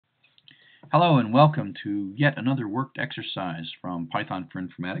Hello and welcome to yet another worked exercise from Python for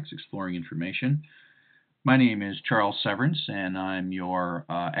Informatics, Exploring Information. My name is Charles Severance and I'm your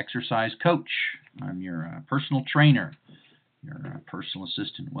exercise coach. I'm your personal trainer, your personal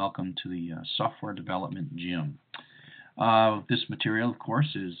assistant. Welcome to the software development gym. This material, of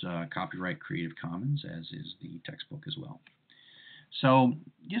course, is copyright Creative Commons, as is the textbook as well. So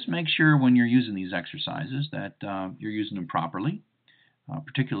just make sure when you're using these exercises that you're using them properly.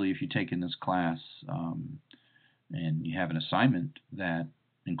 Particularly if you take in this class and you have an assignment that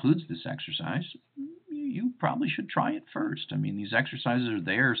includes this exercise, you probably should try it first. I mean, these exercises are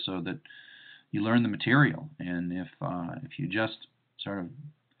there so that you learn the material, and if you just sort of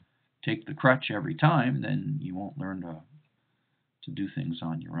take the crutch every time, then you won't learn to do things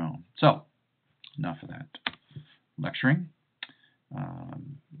on your own. So, enough of that lecturing.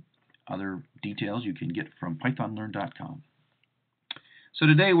 Other details you can get from pythonlearn.com. So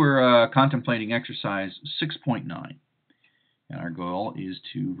today we're contemplating exercise 6.9, and our goal is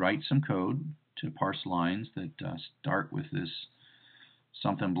to write some code to parse lines that start with this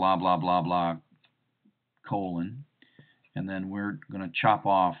something blah blah blah blah colon, and then we're going to chop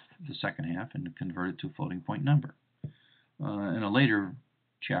off the second half and convert it to a floating point number. In a later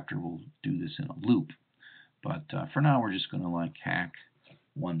chapter we'll do this in a loop, but for now we're just going to hack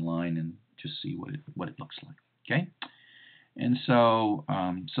one line and just see what it looks like. Okay. And so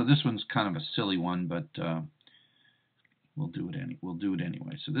this one's kind of a silly one, but we'll do it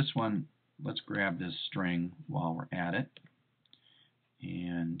anyway. So this one, let's grab this string while we're at it,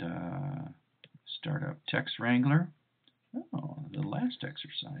 and start up Text Wrangler. Oh, the last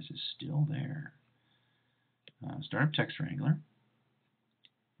exercise is still there. Start up Text Wrangler,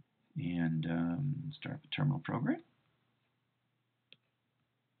 and start up the terminal program.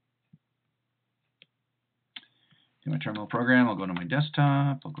 To my terminal program, I'll go to my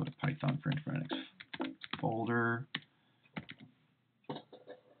desktop, I'll go to Python for Informatics folder,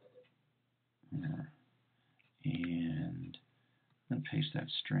 and then paste that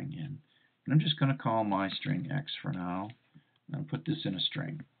string in. And I'm just going to call my string x for now, and I'll put this in a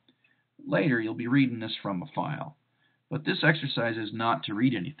string. Later, you'll be reading this from a file, but this exercise is not to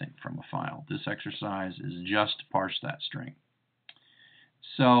read anything from a file. This exercise is just to parse that string.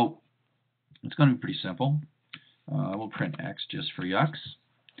 So it's going to be pretty simple. We'll print x just for yucks.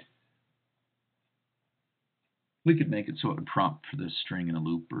 We could make it so it would prompt for this string in a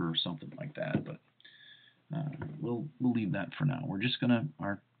loop or something like that, but we'll leave that for now.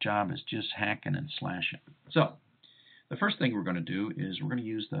 Our job is just hacking and slashing. So the first thing we're going to do is we're going to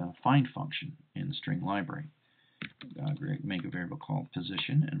use the find function in the string library. Make a variable called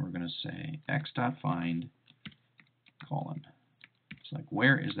position, and we're going to say x.find colon. It's like,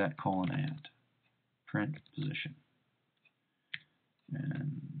 where is that colon at? Print position.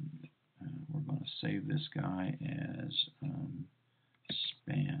 And we're going to save this guy as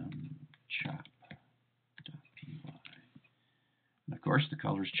spamchop.py. And of course, the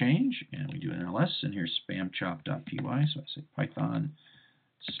colors change, and we do an ls, and here's spamchop.py. So I say Python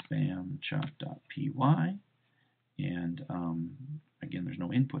spamchop.py, and again, there's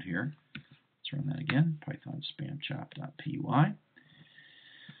no input here. Let's run that again, Python spamchop.py.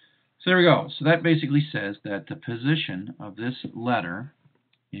 So there we go. So that basically says that the position of this letter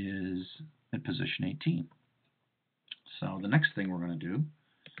is at position 18. So the next thing we're going to do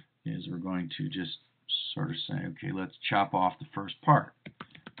is we're going to just sort of say, okay, let's chop off the first part.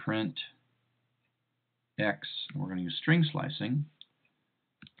 Print x, and we're going to use string slicing,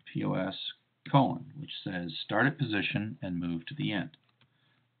 POS colon, which says start at position and move to the end.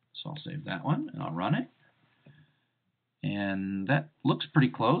 So I'll save that one and I'll run it. And that looks pretty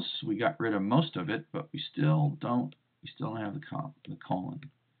close. We got rid of most of it, but we still don't have the colon.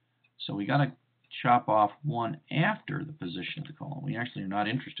 So we got to chop off one after the position of the colon. We actually are not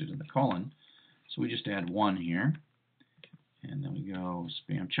interested in the colon, so we just add 1 here. And then we go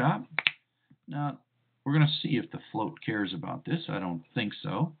spam chop. Now, we're going to see if the float cares about this. I don't think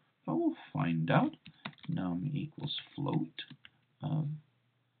so, but we'll find out. Num equals float.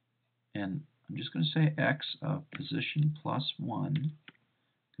 And I'm just going to say x of position plus 1,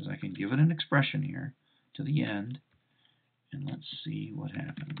 because I can give it an expression here to the end, and let's see what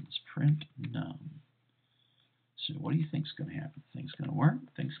happens. Print num. So what do you think is going to happen? Think it's going to work?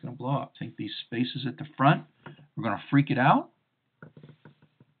 Think it's going to blow up? Think these spaces at the front, we're going to freak it out?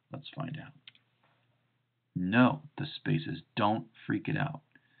 Let's find out. No, the spaces don't freak it out.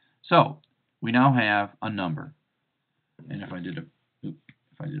 So we now have a number, and if I did a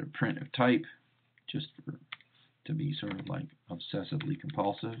print of type, just to be sort of like obsessively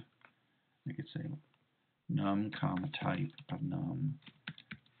compulsive, I could say num comma type of num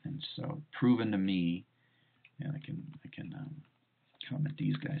and So proven to me, and I can comment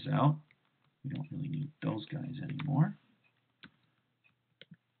these guys out. We don't really need those guys anymore.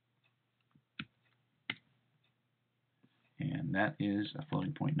 And that is a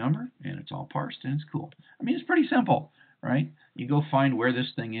floating point number, and it's all parsed, and it's cool. I mean, it's pretty simple, right? You go find where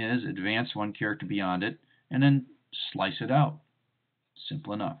this thing is, advance one character beyond it, and then slice it out.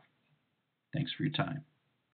 Simple enough. Thanks for your time.